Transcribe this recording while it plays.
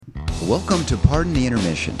Welcome to Pardon the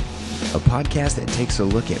Intermission, a podcast that takes a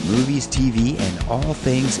look at movies, TV, and all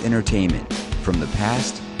things entertainment from the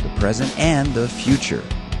past, the present, and the future.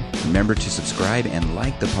 Remember to subscribe and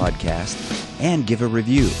like the podcast and give a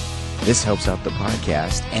review. This helps out the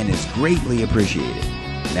podcast and is greatly appreciated.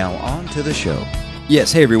 Now on to the show.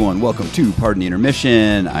 Yes, hey everyone, welcome to Pardon the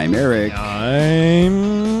Intermission. I'm Eric.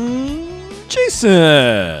 I'm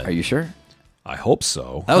Jason. Are you sure? I hope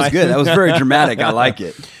so. That was good. That was very dramatic. I like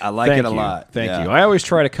it. I like it a lot. Thank you. I always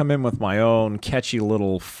try to come in with my own catchy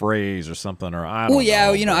little phrase or something, or I don't know. Well,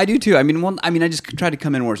 yeah, you know, I do too. I mean, I just try to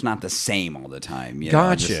come in where it's not the same all the time. You know?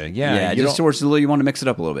 Gotcha. Yeah, just where it's a little, you want to mix it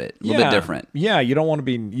up a little bit, a little bit different. Yeah, you don't want to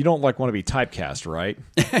be typecast, right?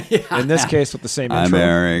 Yeah. In this case, with the same intro. I'm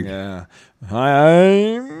Eric. Yeah.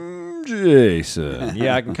 Hi, I'm Jason.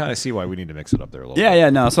 Yeah, I can kind of see why we need to mix it up there a little bit. Yeah,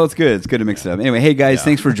 no, so it's good. It's good to mix it up. Anyway, hey guys,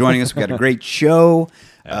 thanks for joining us. We've got a great show.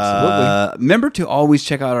 Absolutely. Remember to always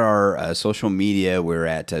check out our social media. We're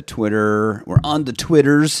at Twitter. We're on the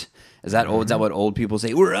Twitters. Is that what old people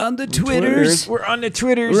say? We're on the Twitters. We're on the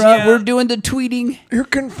Twitters. We're doing the tweeting. You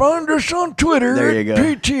can find us on Twitter. There you go.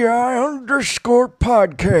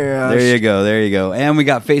 PTI_podcast. There you go. And we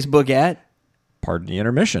got Facebook at Pardon the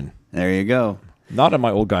Intermission. There you go. Not in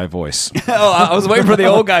my old guy voice. Oh, I was waiting for the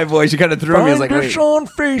old guy voice. You kind of threw me. I was like, wait. Find us on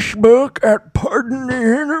Facebook at Pardon the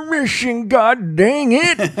Intermission. God dang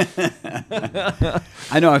it.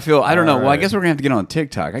 I know. I don't know. Well, I guess we're going to have to get on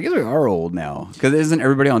TikTok. I guess we are old now. Because isn't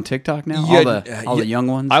everybody on TikTok now? Yeah, all the young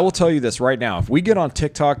ones? I will tell you this right now. If we get on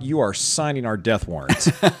TikTok, you are signing our death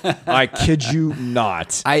warrants. I kid you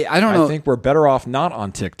not. I don't know. I think we're better off not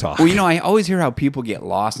on TikTok. Well, you know, I always hear how people get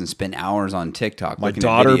lost and spend hours on TikTok. My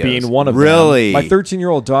daughter being one of them. Really? My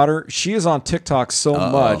 13-year-old daughter, she is on TikTok so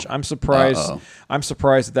much. I'm surprised. I'm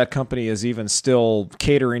surprised that company is even still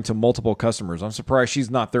catering to multiple customers. I'm surprised she's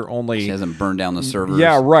not their only. She hasn't burned down the servers.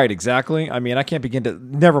 Yeah, right. Exactly. I mean, I can't begin to.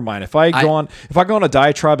 Never mind. If I go on a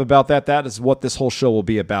diatribe about that, that is what this whole show will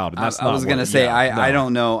be about. And that's I was going to say, I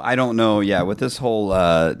don't know. Yeah, with this whole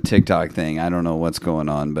TikTok thing, I don't know what's going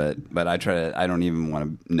on, but I try to. I don't even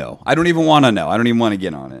want to know. I don't even want to know. I don't even want to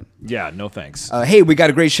get on it. Yeah, no thanks. Hey, we got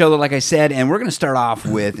a great show, like I said, and we're going to start off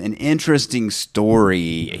with an interesting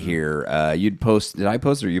story here. Did I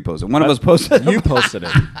post it or you posted it? One of us posted it. You posted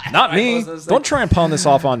it. Not me. Don't try and pawn this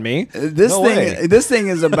off on me. This thing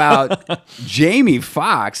is about Jamie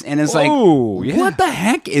Foxx, and it's what the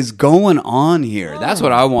heck is going on here? That's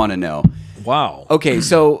what I want to know. Wow. Okay,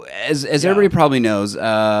 so as everybody probably knows,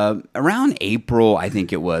 around April, I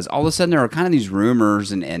think it was, all of a sudden there are kind of these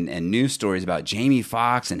rumors and news stories about Jamie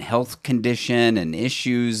Foxx and health condition and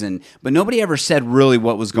issues, but nobody ever said really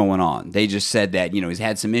what was going on. They just said that, he's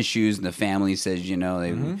had some issues, and the family says,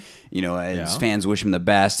 his fans wish him the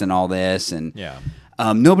best and all this, and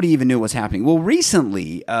nobody even knew what was happening. Well,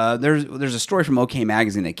 recently, there's a story from OK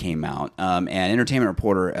Magazine that came out, and entertainment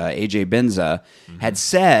reporter AJ Benza had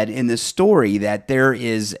said in this story that there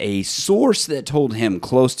is a source that told him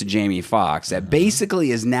close to Jamie Foxx that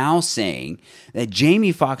basically is now saying that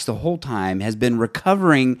Jamie Foxx the whole time has been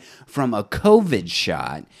recovering from a COVID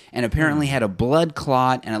shot and apparently had a blood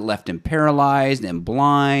clot, and it left him paralyzed and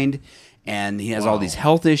blind, and he has all these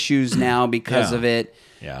health issues now because of it.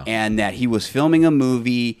 Yeah. And that he was filming a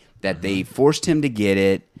movie, that they forced him to get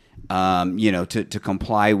it, to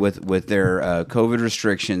comply with their COVID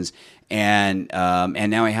restrictions, and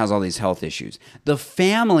now he has all these health issues. The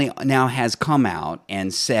family now has come out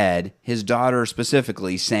and said, his daughter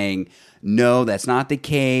specifically saying, no, that's not the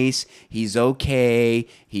case. He's okay.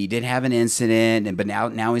 He did have an incident, but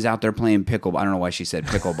now he's out there playing pickleball. I don't know why she said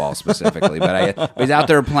pickleball specifically, but he's out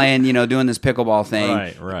there playing, doing this pickleball thing.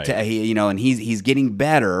 Right. And he's getting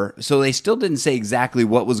better. So they still didn't say exactly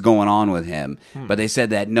what was going on with him, but they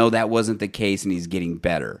said that no, that wasn't the case, and he's getting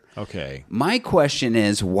better. Okay. My question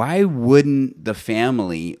is, why wouldn't the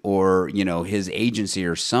family or his agency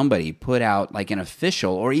or somebody put out like an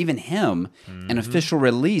official, or even him, an official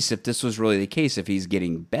release if this was really the case, if he's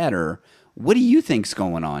getting better? What do you think's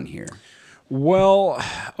going on here? Well,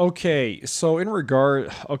 okay. So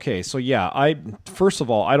first of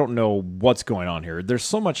all, I don't know what's going on here. There's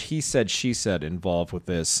so much he said, she said involved with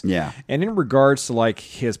this. Yeah. And in regards to like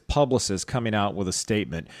his publicist coming out with a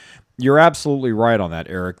statement, you're absolutely right on that,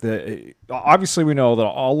 Eric. Obviously, we know that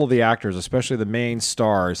all of the actors, especially the main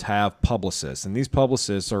stars, have publicists, and these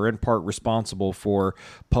publicists are in part responsible for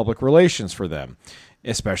public relations for them.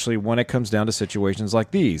 especially when it comes down to situations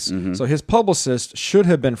like these. Mm-hmm. So his publicist should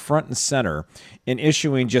have been front and center in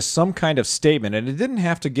issuing just some kind of statement, and it didn't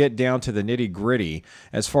have to get down to the nitty-gritty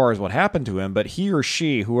as far as what happened to him, but he or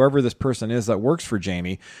she, whoever this person is that works for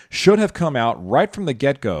Jamie, should have come out right from the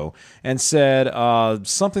get-go and said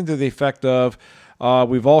something to the effect of,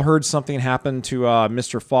 we've all heard something happened to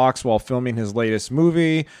Mr. Foxx while filming his latest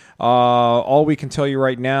movie. All we can tell you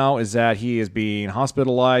right now is that he is being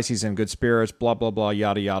hospitalized. He's in good spirits, blah, blah, blah,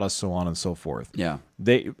 yada, yada, so on and so forth. Yeah.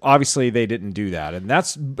 They didn't do that. And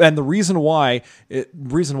the reason why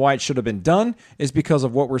it should have been done is because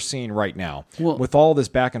of what we're seeing right now with all this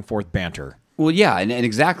back and forth banter. Well, yeah, and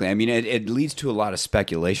exactly. I mean, it leads to a lot of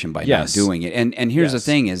speculation by not doing it. And here's the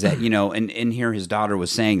thing is that, and here his daughter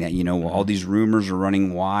was saying that, all these rumors are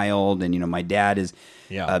running wild and, my dad has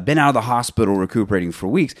been out of the hospital recuperating for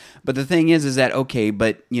weeks. But the thing is that, okay,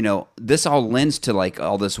 but, this all lends to like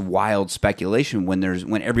all this wild speculation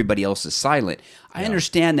when everybody else is silent. I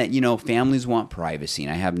understand that, families want privacy,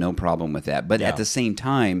 and I have no problem with that. But at the same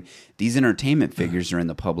time, these entertainment figures are in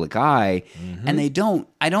the public eye, and I don't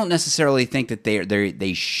necessarily think that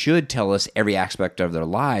they should tell us every aspect of their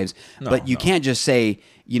lives, but you can't just say,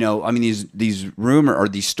 these rumor or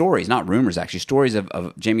these stories, not rumors actually, stories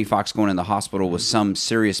of Jamie Foxx going in the hospital with some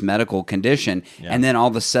serious medical condition, and then all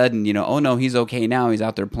of a sudden, oh no, he's okay now, he's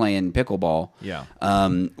out there playing pickleball. Yeah.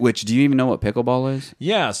 Which, do you even know what pickleball is?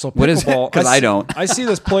 Yeah, so pickleball. What is it? Because I don't. I see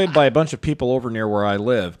this played by a bunch of people over near where I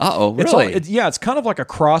live. Uh-oh, really? It's kind of like a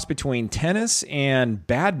cross between tennis and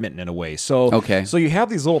badminton in a way. So you have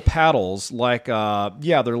these little paddles, like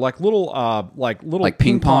they're like little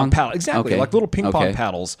ping pong paddles. Exactly, like little ping pong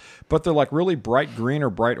paddles, but they're like really bright green or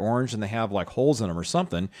bright orange, and they have like holes in them or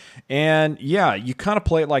something. And you kind of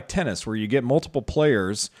play it like tennis, where you get multiple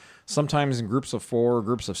players, sometimes in groups of 4 or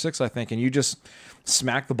groups of 6, I think, and you just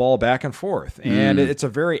smack the ball back and forth. And it's a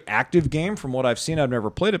very active game from what I've seen. I've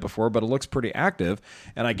never played it before, but it looks pretty active.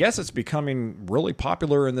 And I guess it's becoming really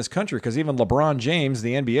popular in this country because even LeBron James,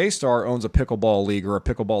 the NBA star, owns a pickleball league or a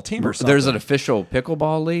pickleball team or something. There's an official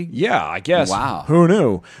pickleball league? Yeah, I guess. Wow. Who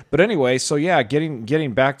knew? But anyway, so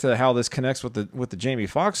getting back to how this connects with the Jamie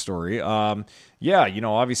Foxx story,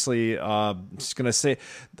 obviously, they're going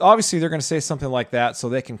to say something like that so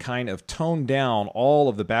they can kind of tone down all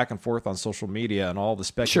of the back and forth on social media and all the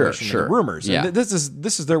speculation and the rumors. Yeah. And this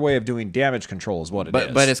is their way of doing damage control, is what it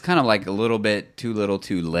is. But it's kind of like a little bit too little,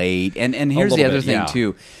 too late. And here's the other thing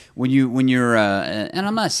too. When you're and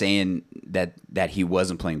I'm not saying that he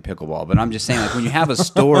wasn't playing pickleball, but I'm just saying, like, when you have a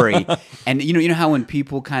story and you know how when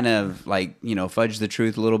people kind of like fudge the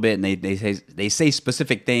truth a little bit and they say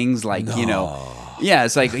specific things like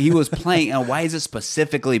it's like he was playing. Why is it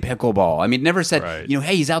specifically pickleball? I mean, it never said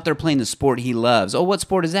hey, he's out there playing the sport he loves. Oh, what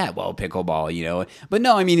sport is that? Well, pickleball. But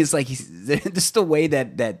no, I mean, it's like just the way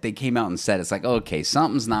that they came out and said it's like, okay,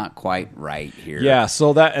 something's not quite right here. Yeah,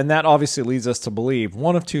 so that obviously leads us to believe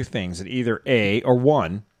one of two things: that either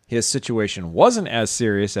one, his situation wasn't as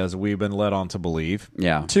serious as we've been led on to believe.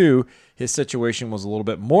 Yeah. 2, his situation was a little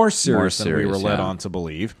bit more serious than we were led on to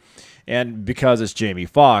believe. And because it's Jamie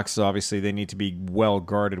Foxx, obviously they need to be well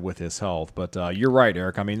guarded with his health. But you're right,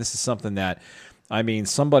 Eric. I mean, this is something that,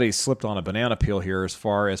 somebody slipped on a banana peel here as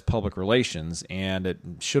far as public relations, and it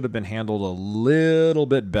should have been handled a little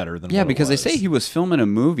bit better than what it was. Because they say he was filming a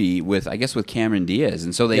movie with Cameron Diaz,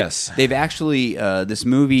 and so they've actually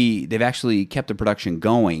they've actually kept the production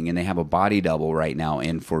going, and they have a body double right now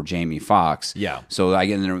in for Jamie Foxx. Yeah. So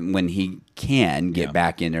when he can get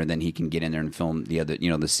back in there, then he can get in there and film the other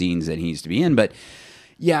the scenes that he needs to be in. But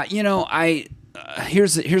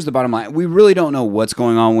here's the bottom line. We really don't know what's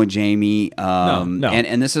going on with Jamie. No.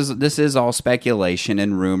 And this is all speculation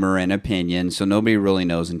and rumor and opinion, so nobody really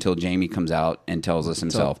knows until Jamie comes out and tells us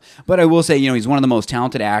himself. But I will say, he's one of the most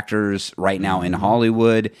talented actors right now in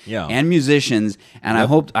Hollywood and musicians, and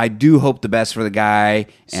I do hope the best for the guy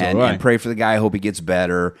and pray for the guy. I hope he gets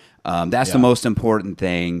better. That's the most important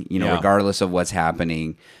thing, regardless of what's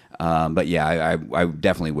happening. But I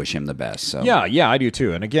definitely wish him the best. So. Yeah, I do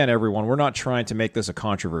too. And again, everyone, we're not trying to make this a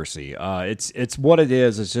controversy. It's what it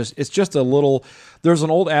is. It's just a little. There's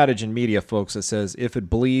an old adage in media, folks, that says, if it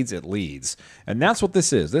bleeds, it leads. And that's what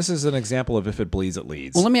this is. This is an example of if it bleeds, it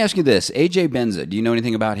leads. Well, let me ask you this. AJ Benza, do you know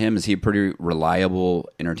anything about him? Is he a pretty reliable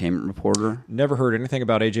entertainment reporter? Never heard anything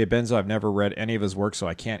about AJ Benza. I've never read any of his work, so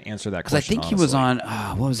I can't answer that question. Because I think he was on,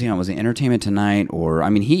 what was he on? Was it Entertainment Tonight? Or,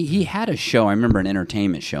 he had a show. I remember an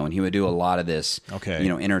entertainment show, and he would do a lot of this,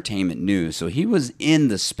 entertainment news. So he was in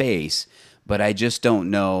the space. but I just don't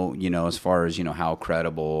know, as far as how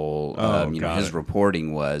credible his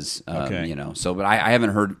reporting was. So but I haven't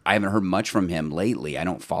heard much from him lately. I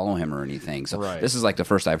don't follow him or anything. So this is like the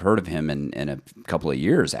first I've heard of him in a couple of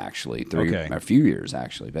years, actually, a few years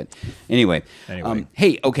actually. But anyway.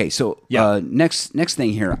 Hey, okay, so next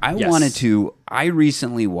thing here, I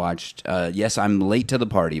recently watched. Yes, I'm late to the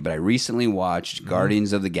party, but I recently watched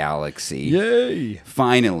Guardians of the Galaxy. Yay!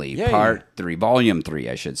 Finally, Part 3, Volume 3,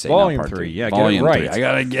 I should say. Volume not Part 3, 3. yeah, Volume get it 3. right. I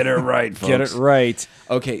gotta get it right, folks. Get it right.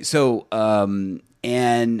 Okay, so I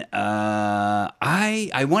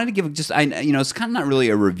wanted to give just it's kind of not really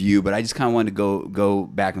a review, but I just kind of wanted to go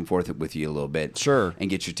back and forth with you a little bit, sure, and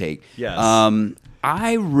get your take. Yes.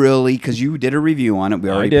 I really, because you did a review on it, we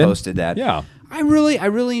already posted that. Yeah. I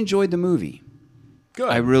really enjoyed the movie. Good.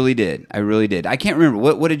 I really did. I can't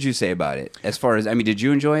remember. What did you say about it? As far as, did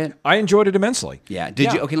you enjoy it? I enjoyed it immensely. Yeah.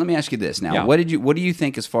 Did you? Okay, let me ask you this now. Yeah. What do you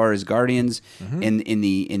think as far as Guardians in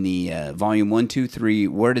the volume 1, 2, 3?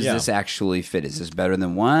 Where does this actually fit? Is this better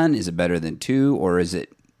than 1? Is it better than 2? Or is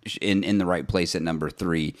it in the right place at number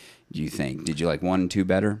 3? Do you think? Did you like 1 and 2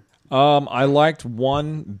 better? I liked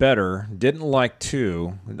 1 better. Didn't like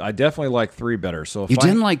 2. I definitely liked 3 better. So if you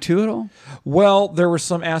didn't like 2 at all? Well, there were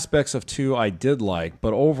some aspects of 2 I did like,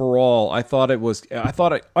 but overall, I thought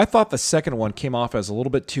the second one came off as a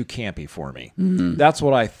little bit too campy for me. Mm-hmm. That's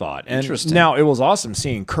what I thought. And interesting. Now it was awesome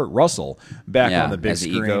seeing Kurt Russell back on the big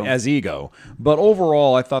screen as Ego. But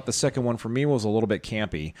overall, I thought the second one for me was a little bit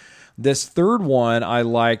campy. This third one, I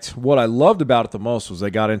liked. What I loved about it the most was they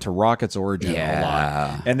got into Rocket's origin a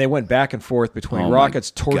lot, and they went back and forth between Rocket's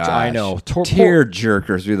torture. I know, tear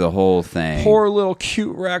jerker through the whole thing. Poor little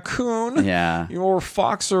cute raccoon, or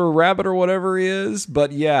fox or rabbit or whatever he is.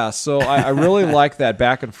 But so I really like that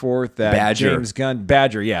back and forth. That Badger. James Gunn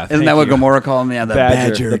Badger, isn't that what Gamora called me? Yeah, the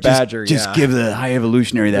Badger. The Badger. Just give the High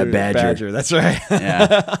Evolutionary that Badger. That's right.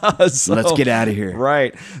 Yeah. So, let's get out of here.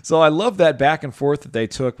 Right. So I love that back and forth that they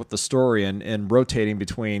took with the story and rotating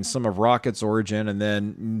between some of Rocket's origin and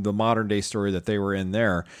then the modern day story that they were in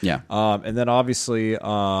there. Yeah. And then obviously the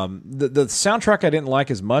soundtrack I didn't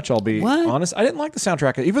like as much, I'll be honest. I didn't like the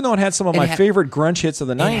soundtrack, even though it had some of my favorite grunge hits of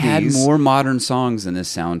the 90s. It had more modern songs in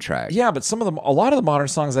this soundtrack. Yeah, but a lot of the modern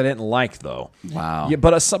songs I didn't like though. Wow. Yeah,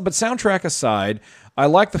 but soundtrack aside, I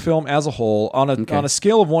like the film as a whole. On a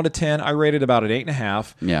scale of 1 to 10, I rated about an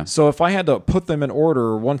 8.5. Yeah. So if I had to put them in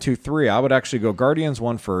order, 1, 2, 3, I would actually go Guardians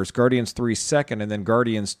 1 first, Guardians 3 second, and then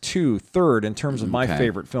Guardians 2 third in terms of my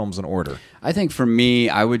favorite films in order. I think for me,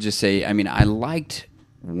 I would just say, I liked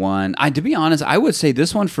 1. To be honest, I would say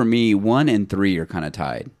this one for me, 1 and 3 are kind of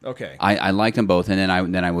tied. Okay. I like them both, and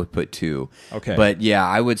then I would put 2. Okay. But yeah,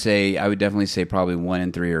 I would definitely say probably 1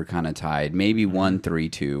 and 3 are kind of tied. Maybe 1, 3,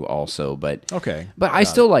 2 also. But okay. But I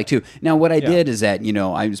still like 2. Now what I did is that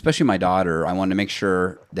especially my daughter, I wanted to make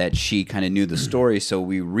sure that she kind of knew the story. So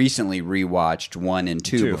we recently rewatched 1 and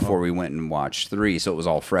 2 before we went and watched 3. So it was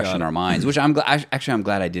all fresh in our minds. Which I'm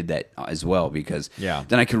glad I did that as well, because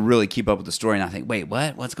then I could really keep up with the story and I think, wait,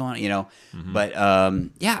 what? What's going on? But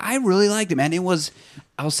I really liked it, man.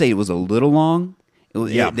 I'll say it was a little long.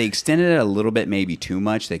 They extended it a little bit, maybe too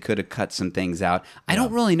much. They could have cut some things out. I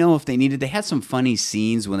don't really know if they needed. They had some funny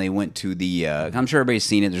scenes when they went to the. I'm sure everybody's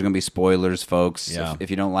seen it. There's going to be spoilers, folks. Yeah. If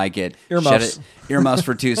you don't like it, earmuffs. Shut it. Earmuffs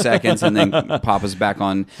for 2 seconds, and then pop us back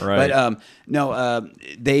on. Right. But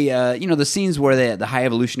they the scenes where they had the High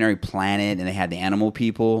Evolutionary Planet and they had the animal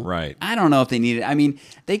people. Right. I don't know if they needed.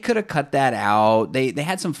 They could have cut that out. They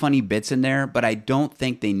had some funny bits in there, but I don't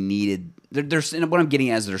think they needed. There's what I'm getting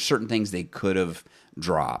at is there's certain things they could have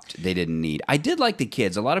dropped. They didn't need. I did like the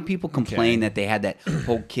kids. A lot of people complain that they had that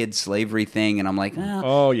whole kid slavery thing, and I'm like,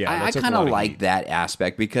 I kind of like that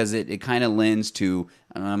aspect because it kind of lends to.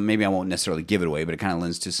 Maybe I won't necessarily give it away, but it kind of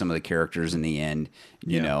lends to some of the characters in the end.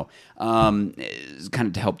 You know, kind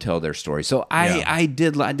of to help tell their story. So I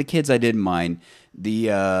did like the kids. I didn't mind. The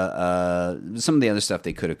some of the other stuff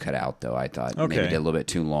they could have cut out, though. I thought maybe did a little bit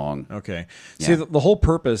too long. Okay. See, the whole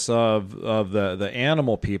purpose of the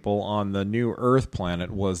animal people on the new Earth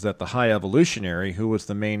planet was that the High Evolutionary, who was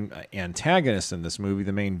the main antagonist in this movie,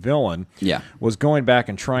 the main villain, was going back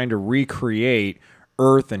and trying to recreate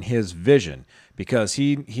Earth in his vision. Because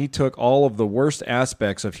he took all of the worst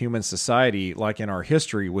aspects of human society, like in our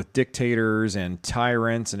history, with dictators and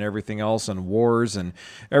tyrants and everything else, and wars and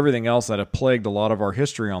everything else that have plagued a lot of our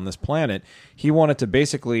history on this planet. He wanted to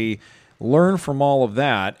basically learn from all of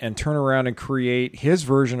that and turn around and create his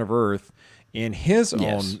version of Earth in his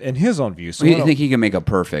own view. So you think he can make a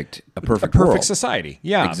perfect world. Society?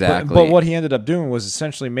 Yeah, exactly. But what he ended up doing was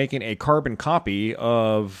essentially making a carbon copy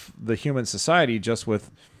of the human society, just with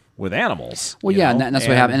with animals. Well, yeah, and that's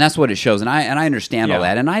what happened, and that's what it shows, and I understand all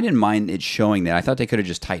that, and I didn't mind it showing that. I thought they could have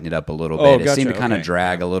just tightened it up a little bit. It seemed to kind of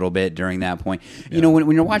drag a little bit during that point. You know,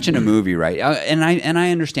 when you're watching a movie, right? And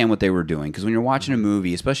I understand what they were doing, because when you're watching a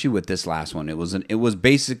movie, especially with this last one, it was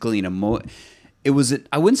basically I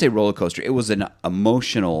wouldn't say roller coaster. It was an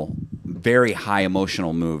emotional, very high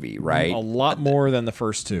emotional movie, right? A lot more than the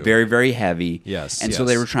first two. Very, very heavy. Yes. And so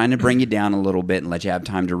they were trying to bring you down a little bit and let you have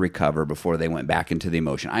time to recover before they went back into the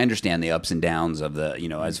emotion. I understand the ups and downs of the,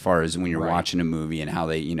 as far as when you're watching a movie and how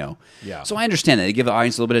they, Yeah. So I understand that. They give the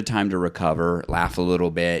audience a little bit of time to recover, laugh a little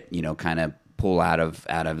bit, kind of pull out of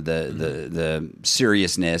the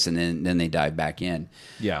seriousness, and then they dive back in.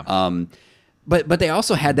 Yeah. But they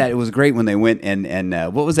also had that. It was great when they went and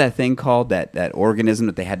what was that thing called? That organism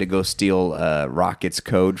that they had to go steal Rocket's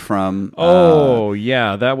code from.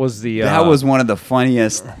 That was the. That was one of the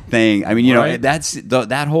funniest thing. I mean, that's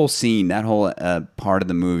that whole scene, that whole part of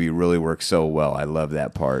the movie really works so well. I love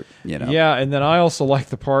that part. Yeah, and then I also like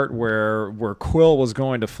the part where Quill was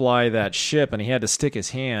going to fly that ship, and he had to stick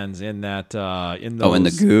his hands in that in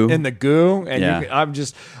the goo, and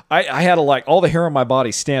I had to all the hair on my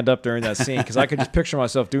body stand up during that scene, because I could just picture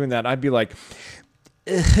myself doing that. I'd be like,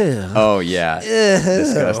 oh yeah,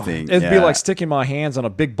 disgusting. It'd be like sticking my hands on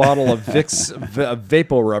a big bottle of Vicks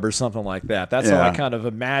Vapor Rub or something like that. That's how I kind of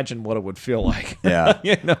imagine what it would feel like. Yeah,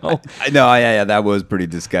 that was pretty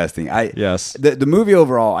disgusting. The movie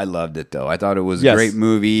overall, I loved it though. I thought it was a great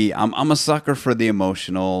movie. I'm a sucker for the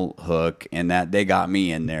emotional hook, and that they got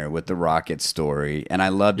me in there with the Rocket story, and I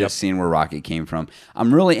loved just seeing where Rocket came from.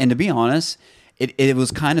 And to be honest, It was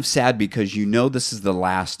kind of sad, because this is the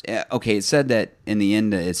last. Okay, it said that in the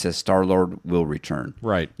end it says Star-Lord will return.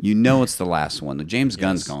 Right. It's the last one. The James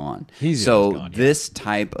Gunn's gone. He's gone. This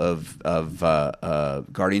type of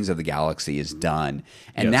Guardians of the Galaxy is done,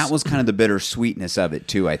 and that was kind of the bittersweetness of it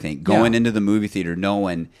too. I think going into the movie theater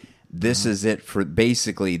knowing this is it for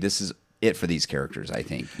these characters, I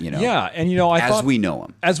think, Yeah, and I thought, as we know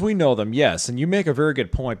them. As we know them, yes. And you make a very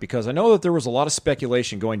good point, because I know that there was a lot of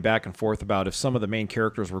speculation going back and forth about if some of the main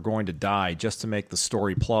characters were going to die just to make the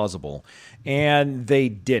story plausible. And they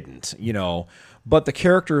didn't, But the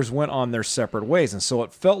characters went on their separate ways, and so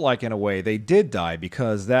it felt like, in a way, they did die,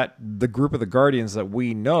 because the group of the Guardians that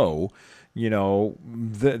we know,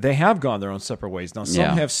 they have gone their own separate ways. Now,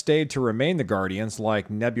 some have stayed to remain the Guardians,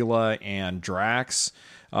 like Nebula and Drax.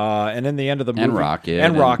 And in the end of the movie, and Rocket,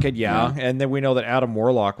 and then we know that Adam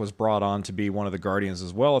Warlock was brought on to be one of the Guardians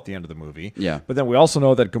as well at the end of the movie. Yeah. But then we also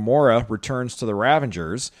know that Gamora returns to the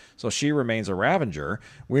Ravengers, so she remains a Ravenger.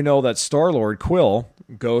 We know that Star-Lord Quill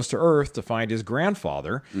goes to Earth to find his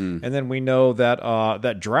grandfather, and then we know that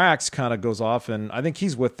that Drax kind of goes off, and I think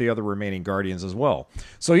he's with the other remaining Guardians as well.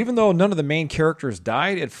 So even though none of the main characters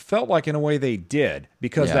died, it felt like in a way they did,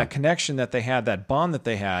 because that connection that they had, that bond that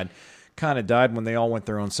they had, kind of died when they all went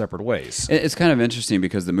their own separate ways. It's kind of interesting,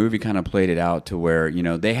 because the movie kind of played it out to where,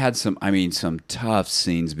 they had some tough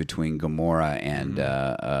scenes between Gamora and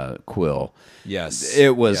Quill. Yes.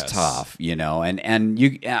 It was tough, and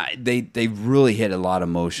they really hit a lot of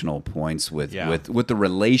emotional points with the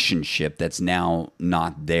relationship that's now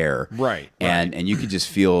not there. Right. And you could just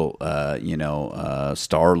feel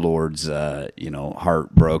Star-Lord's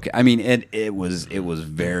heart broke. I mean, it was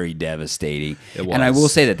very devastating. It was. And I will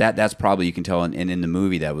say that's probably, you can tell, and in the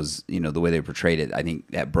movie, that was, the way they portrayed it, I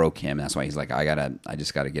think that broke him. That's why he's like, I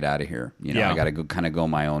just gotta get out of here. I gotta go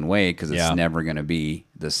my own way, because it's never gonna be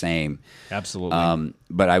the same. Absolutely.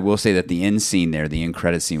 But I will say that the end scene there, the end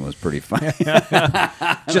credit scene, was pretty funny.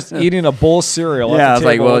 Just eating a bowl of cereal. Yeah, I was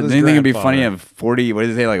like, well, do you think it'd be funny if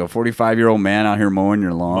 45-year-old man out here mowing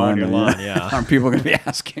your lawn? Aren't people going to be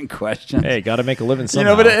asking questions? Hey, got to make a living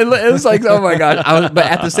somehow. But it was like, oh my gosh. But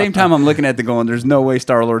at the same time, I'm looking at the going, there's no way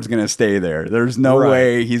Star-Lord's going to stay there. There's no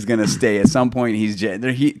way he's going to stay. At some point,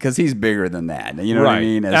 because he's bigger than that. You know what I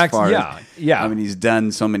mean? I mean, he's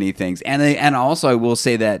done so many things. And also, I will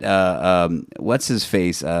say that, what's his face?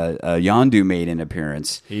 Yondu made an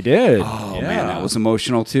appearance. He did. Oh man, that was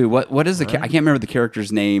emotional too. What is the? I can't remember the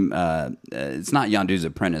character's name. It's not Yondu's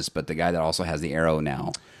apprentice, but the guy that also has the arrow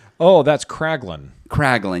now. Oh, that's Kraglin.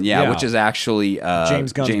 Kraglin, which is actually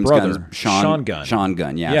James Gunn's brother, Sean Gunn.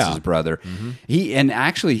 It's his brother.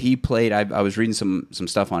 Mm-hmm. He played. I was reading some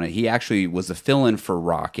stuff on it. He actually was the fill-in for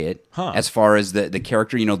Rocket as far as the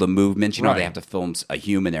character. The movements. They have to film a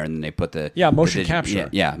human there, and then they put the motion capture.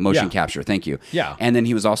 Motion capture. Thank you. Yeah, and then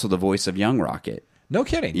he was also the voice of young Rocket. No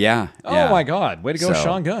kidding. Yeah. Oh my God. Way to go,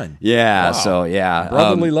 Sean Gunn. Yeah. Wow. So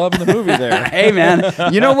brotherly love in the movie there. Hey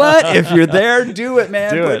man, you know what? If you're there, do it,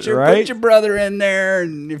 man. Put your brother in there,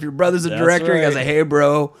 and if your brother's a director, he goes, "Hey,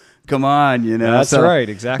 bro, Come on, you know. That's right,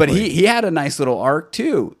 exactly. But he had a nice little arc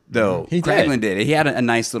too, though. He Franklin did. He had a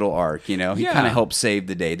nice little arc, you know. He Yeah. kind of helped save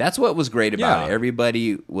the day. That's what was great about Yeah. it.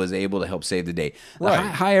 Everybody was able to help save the day. The Right.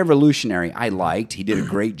 High Evolutionary, I liked. He did a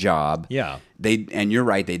great job. Yeah. And you're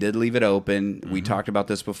right, they did leave it open. We talked about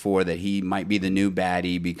this before, that he might be the new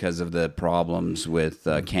baddie because of the problems with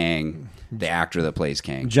Kang, the actor that plays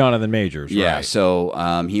Kang. Jonathan Majors, Yeah, right.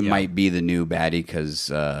 so he might be the new baddie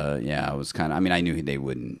because, it was kind of. I mean, I knew they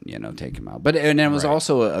wouldn't, take him out. But and it was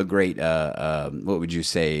also a great, what would you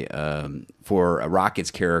say, for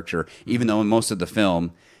Rocket's character. Even though in most of the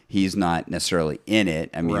film he's not necessarily in it.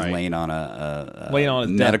 I mean, Right. he's laying on a Laying on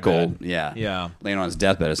his medical, deathbed. yeah, laying on his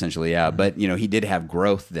deathbed essentially, yeah. But he did have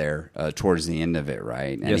growth there towards the end of it,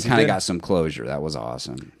 right? And Yes, he he kind of did. got some closure. That was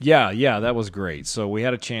awesome. Yeah, that was great. So we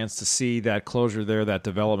had a chance to see that closure there, that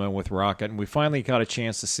development with Rocket, and we finally got a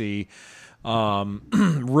chance to see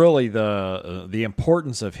really the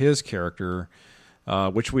importance of his character,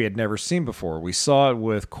 which we had never seen before. We saw it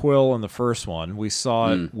with Quill in the first one. We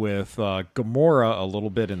saw it with Gamora a little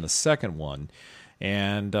bit in the second one.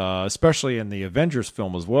 And especially in the Avengers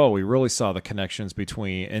film as well, we really saw the connections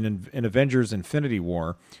between, in Avengers Infinity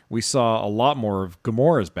War, we saw a lot more of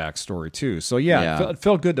Gamora's backstory too. So it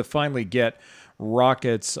felt good to finally get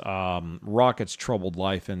Rocket's troubled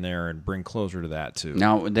life in there and bring closure to that too.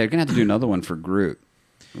 Now they're gonna have to do another one for Groot.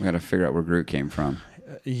 We got to figure out where Groot came from.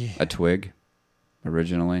 A twig,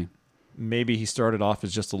 originally. Maybe he started off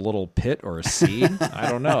as just a little pit or a seed. I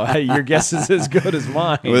don't know. Your guess is as good as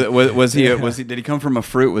mine. Was he? Did he come from a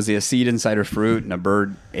fruit? Was he a seed inside a fruit, and a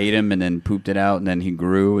bird ate him, and then pooped it out, and then he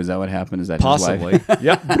grew? Is that what happened? Is that Possibly? his life?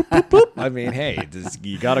 Yep. Boop, boop, boop. I mean, hey,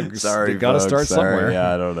 you gotta folks. start somewhere.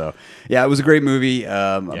 Yeah, I don't know. Yeah, it was a great movie.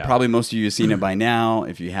 Probably most of you have seen it by now.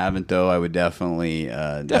 If you haven't, though, I would definitely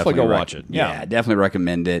go watch it. Yeah, definitely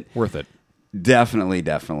recommend it. Worth it. Definitely.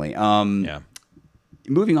 Yeah.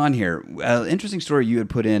 Moving on here, interesting story you had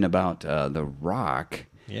put in about The Rock.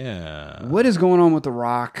 Yeah. What is going on with The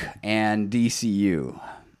Rock and DCU?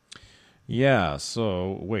 Yeah,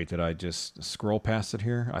 so wait, did I just scroll past it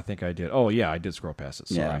here? I think I did. Oh, yeah, I did scroll past it.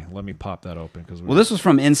 Sorry. Yeah. Let me pop that open. Well, this was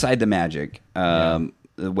from Inside the Magic,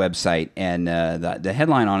 the website, and the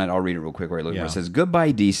headline on it, I'll read it real quick where I look for it. It says,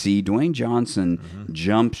 "Goodbye, DC. Dwayne Johnson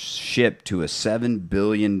jumps ship to a $7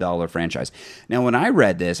 billion franchise." Now, when I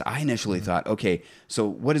read this, I initially thought, okay, so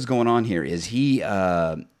what is going on here? Is he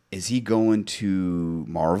going to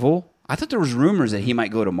Marvel? I thought there was rumors that he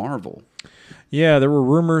might go to Marvel. Yeah, there were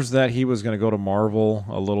rumors that he was going to go to Marvel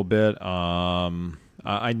a little bit.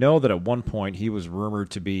 I know that at one point he was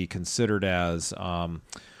rumored to be considered as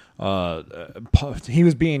he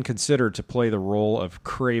was being considered to play the role of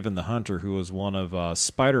Kraven the Hunter, who was one of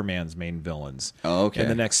Spider-Man's main villains. Oh, okay. And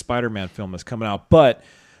the next Spider-Man film is coming out, but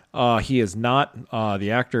he is not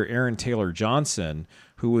the actor Aaron Taylor Johnson,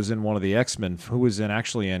 who was in one of the X-Men, who was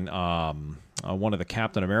actually in one of the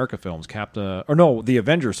Captain America films, the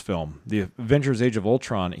Avengers film, the Avengers Age of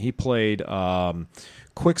Ultron. He played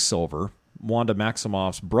Quicksilver, Wanda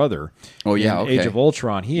Maximoff's brother. Oh, yeah, in okay. Age of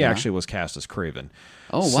Ultron. He actually was cast as Kraven.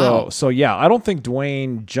 Oh, wow. So yeah, I don't think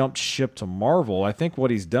Dwayne jumped ship to Marvel. I think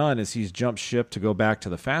what he's done is he's jumped ship to go back to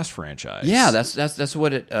the Fast franchise. Yeah, that's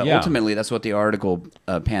what it ultimately. That's what the article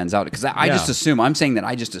pans out, because I just assume. I'm saying that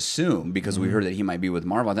I just assume because we heard that he might be with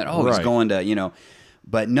Marvel. I thought, he's going to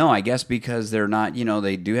But no, I guess because they're not,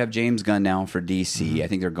 they do have James Gunn now for DC. I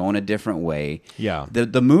think they're going a different way. Yeah.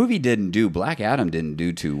 The movie Black Adam didn't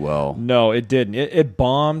do too well. No, it didn't. It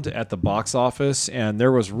bombed at the box office, and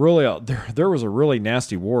there was really there was a really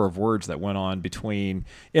nasty war of words that went on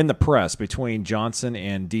in the press between Johnson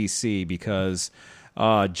and DC, because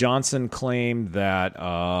Johnson claimed that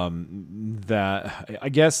I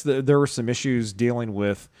guess there were some issues dealing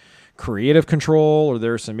with creative control, or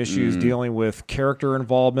there are some issues dealing with character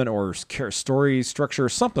involvement or story structure,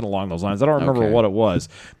 something along those lines. I don't remember what it was,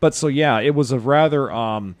 but so yeah, it was a rather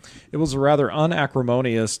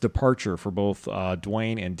unacrimonious departure for both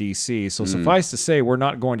Dwayne and DC. So suffice to say, we're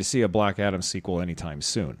not going to see a Black Adam sequel anytime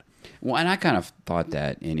soon. Well, and I kind of thought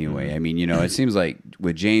that anyway. I mean, it seems like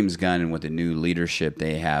with James Gunn and with the new leadership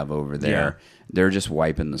they have over there, they're just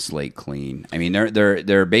wiping the slate clean. I mean,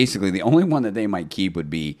 they're basically the only one that they might keep would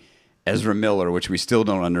be Ezra Miller, which we still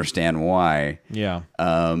don't understand why. Yeah.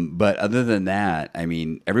 But other than that, I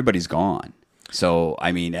mean, everybody's gone. So,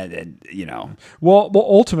 I mean, Well,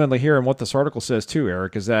 ultimately here, and what this article says too,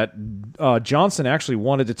 Eric, is that Johnson actually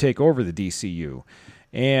wanted to take over the DCU.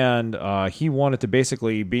 and he wanted to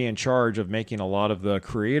basically be in charge of making a lot of the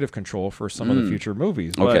creative control for some of the future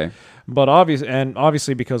movies. But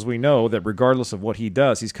obviously because we know that regardless of what he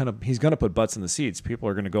does, he's going to put butts in the seats. People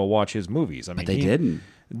are going to go watch his movies. I mean, but they didn't.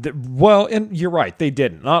 Well, and you're right, they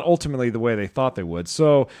didn't. Not ultimately the way they thought they would.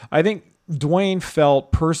 So I think Dwayne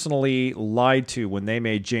felt personally lied to when they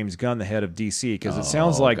made James Gunn the head of DC, because it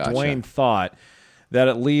sounds like Dwayne thought that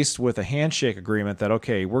at least with a handshake agreement that,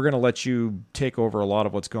 okay, we're going to let you take over a lot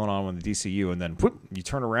of what's going on with the DCU, and then whoop, you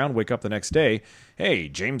turn around, wake up the next day, hey,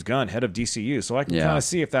 James Gunn, head of DCU. So I can kind of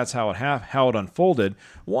see if that's how it unfolded,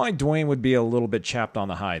 why Dwayne would be a little bit chapped on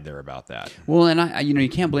the hide there about that. Well, and you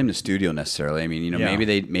can't blame the studio necessarily. I mean, maybe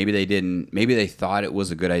they thought it was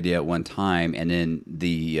a good idea at one time, and then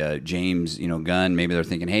the James, Gunn, maybe they're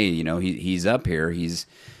thinking, hey, he's up here, he's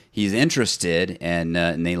interested, and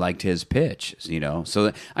they liked his pitch,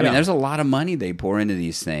 So, I mean, there's a lot of money they pour into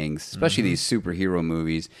these things, especially these superhero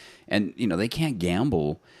movies, and, they can't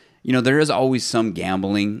gamble. There is always some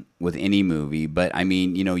gambling with any movie, but, I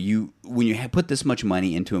mean, when you put this much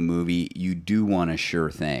money into a movie, you do want a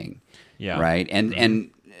sure thing, right?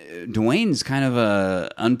 And Dwayne's kind of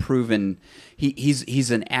a unproven.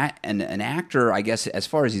 He's an actor, I guess, as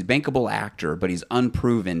far as he's bankable actor, but he's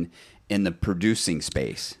unproven in the producing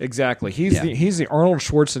space. Exactly. He's the Arnold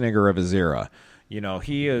Schwarzenegger of his era.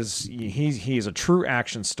 He's a true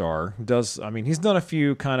action star. He's done a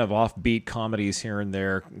few kind of offbeat comedies here and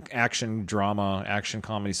there, action drama, action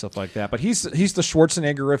comedy, stuff like that. But he's the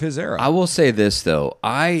Schwarzenegger of his era. I will say this though,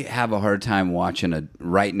 I have a hard time watching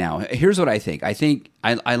right now. Here's what I think. I think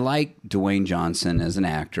I like Dwayne Johnson as an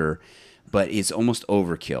actor, but it's almost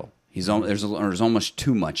overkill. There's almost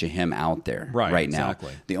too much of him out there right now.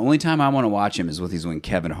 Exactly. The only time I want to watch him is he's with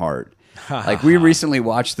Kevin Hart. Like we recently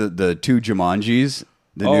watched the two Jumanjis,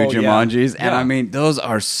 new Jumanjis, and I mean those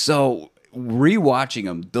are so. Rewatching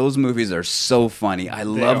them, those movies are so funny. I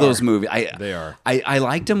love those movies. They are. I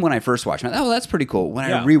liked them when I first watched them. Oh, that's pretty cool. When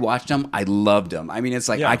I rewatched them, I loved them. I mean, it's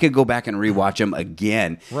like I could go back and rewatch them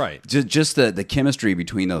again. Right. Just the chemistry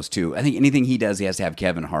between those two. I think anything he does, he has to have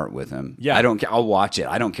Kevin Hart with him. Yeah. I don't care. I'll watch it.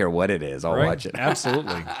 I don't care what it is. I'll watch it.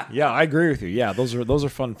 Absolutely. Yeah, I agree with you. Yeah, those are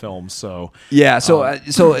fun films. So yeah. So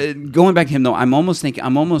going back to him though,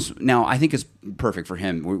 I think it's perfect for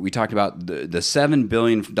him. We talked about the $7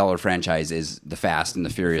 billion franchise is the Fast and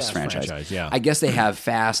the Furious franchise. Yeah. I guess they have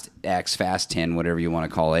Fast X, Fast 10, whatever you want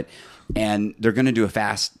to call it, and they're going to do a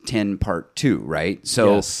Fast 10 Part 2, right?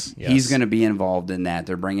 So he's going to be involved in that.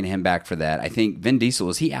 They're bringing him back for that. I think Vin Diesel,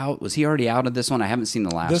 was he out? Was he already out of this one? I haven't seen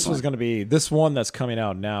the last one. This was going to be, this one that's coming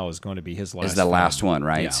out now is going to be his last. Is the last one,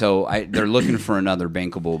 right? Yeah. So they're looking for another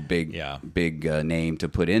bankable big name to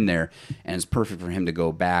put in there, and it's perfect for him to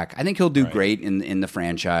go back. I think he'll do great in the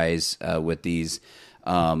franchise with these.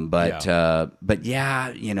 But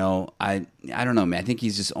yeah, I don't know, man. I think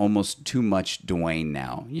he's just almost too much Dwayne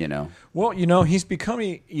now, Well, he's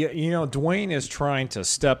becoming, Dwayne is trying to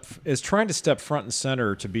step front and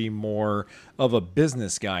center to be more of a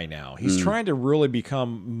business guy now. He's trying to really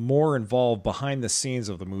become more involved behind the scenes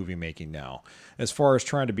of the movie making now, as far as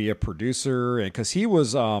trying to be a producer, because he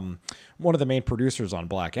was one of the main producers on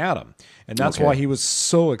Black Adam, and that's why he was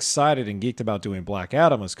so excited and geeked about doing Black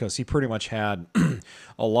Adam, was because he pretty much had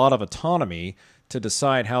a lot of autonomy to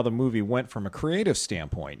decide how the movie went from a creative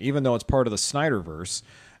standpoint, even though it's part of the Snyderverse.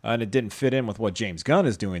 And it didn't fit in with what James Gunn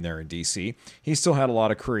is doing there in DC. He still had a lot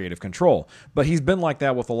of creative control. But he's been like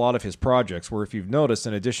that with a lot of his projects, where if you've noticed,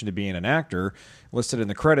 in addition to being an actor listed in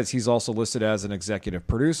the credits, he's also listed as an executive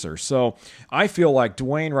producer. So I feel like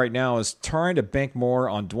Dwayne right now is trying to bank more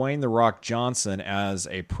on Dwayne "The Rock" Johnson as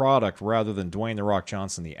a product rather than Dwayne "The Rock"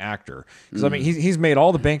 Johnson, the actor. Because I mean, he's made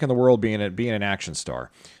all the bank in the world being an action star.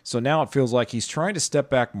 So now it feels like he's trying to step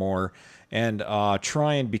back more and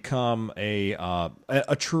try and become a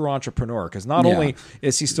true entrepreneur. Because not only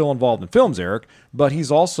is he still involved in films, Eric, but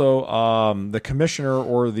he's also the commissioner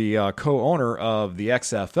or the co-owner of the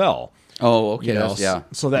XFL. Oh, okay.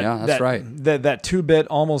 So that's right. That 2-bit,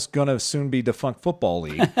 almost going to soon be defunct football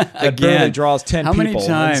league that barely draws 10 people.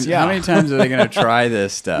 How many times are they going to try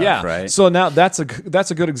this stuff? Yeah. Right. So now that's a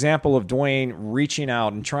good example of Dwayne reaching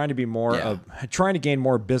out and trying to be trying to gain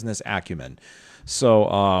more business acumen.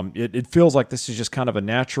 So it feels like this is just kind of a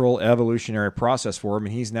natural evolutionary process for him,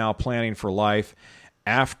 and he's now planning for life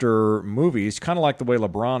after movies, kind of like the way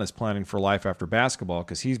LeBron is planning for life after basketball,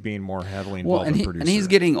 because he's being more heavily involved in producer. And he's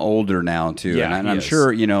getting older now, too. Yeah, and I'm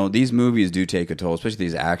sure, these movies do take a toll, especially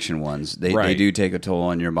these action ones. They do take a toll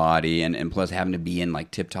on your body, and plus having to be in like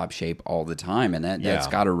tip-top shape all the time, and that's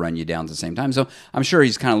got to run you down at the same time. So I'm sure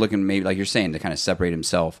he's kind of looking, maybe like you're saying, to kind of separate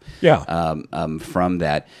himself from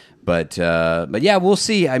that. But yeah, we'll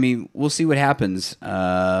see. I mean, we'll see what happens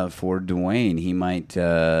for Dwayne. He might,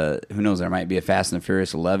 who knows, there might be a Fast and the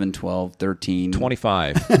Furious 11, 12, 13.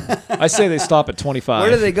 25. I say they stop at 25.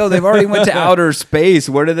 Where do they go? They've already went to outer space.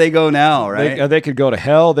 Where do they go now, right? They could go to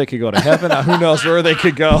hell. They could go to heaven. Who knows where they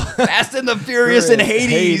could go. Fast and the Furious in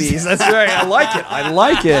Hades. That's right. I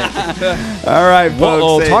like it. All right,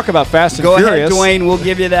 folks. Talk about Fast and Go Furious. Go ahead, Dwayne. We'll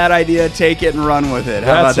give you that idea. Take it and run with it.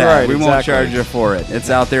 How about that? Right, we won't charge you for it. It's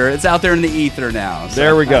out there. It's out there in the ether now. So.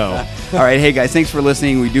 There we go. All right. Hey, guys. Thanks for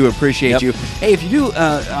listening. We do appreciate you. Hey, if you do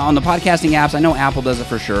on the podcasting apps, I know Apple does it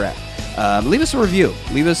for sure. Leave us a review.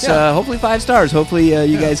 Leave us hopefully 5 stars. Hopefully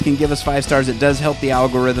you guys can give us 5 stars. It does help the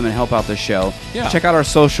algorithm and help out the show. Yeah. Check out our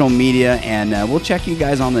social media, and we'll check you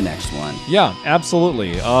guys on the next one. Yeah,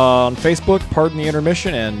 absolutely. On Facebook, Pardon the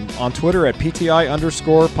Intermission, and on Twitter at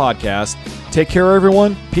PTI_podcast. Take care,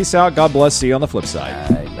 everyone. Peace out. God bless. See you on the flip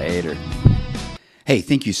side. All right, later. Hey,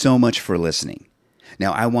 thank you so much for listening.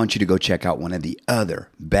 Now, I want you to go check out one of the other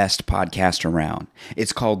best podcasts around.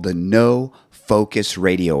 It's called the No Focus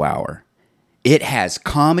Radio Hour. It has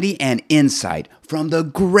comedy and insight from the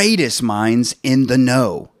greatest minds in the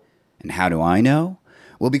know. And how do I know?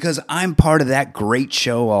 Well, because I'm part of that great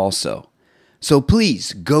show also. So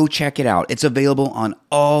please go check it out. It's available on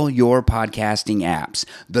all your podcasting apps.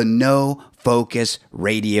 The No Focus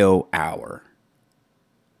Radio Hour.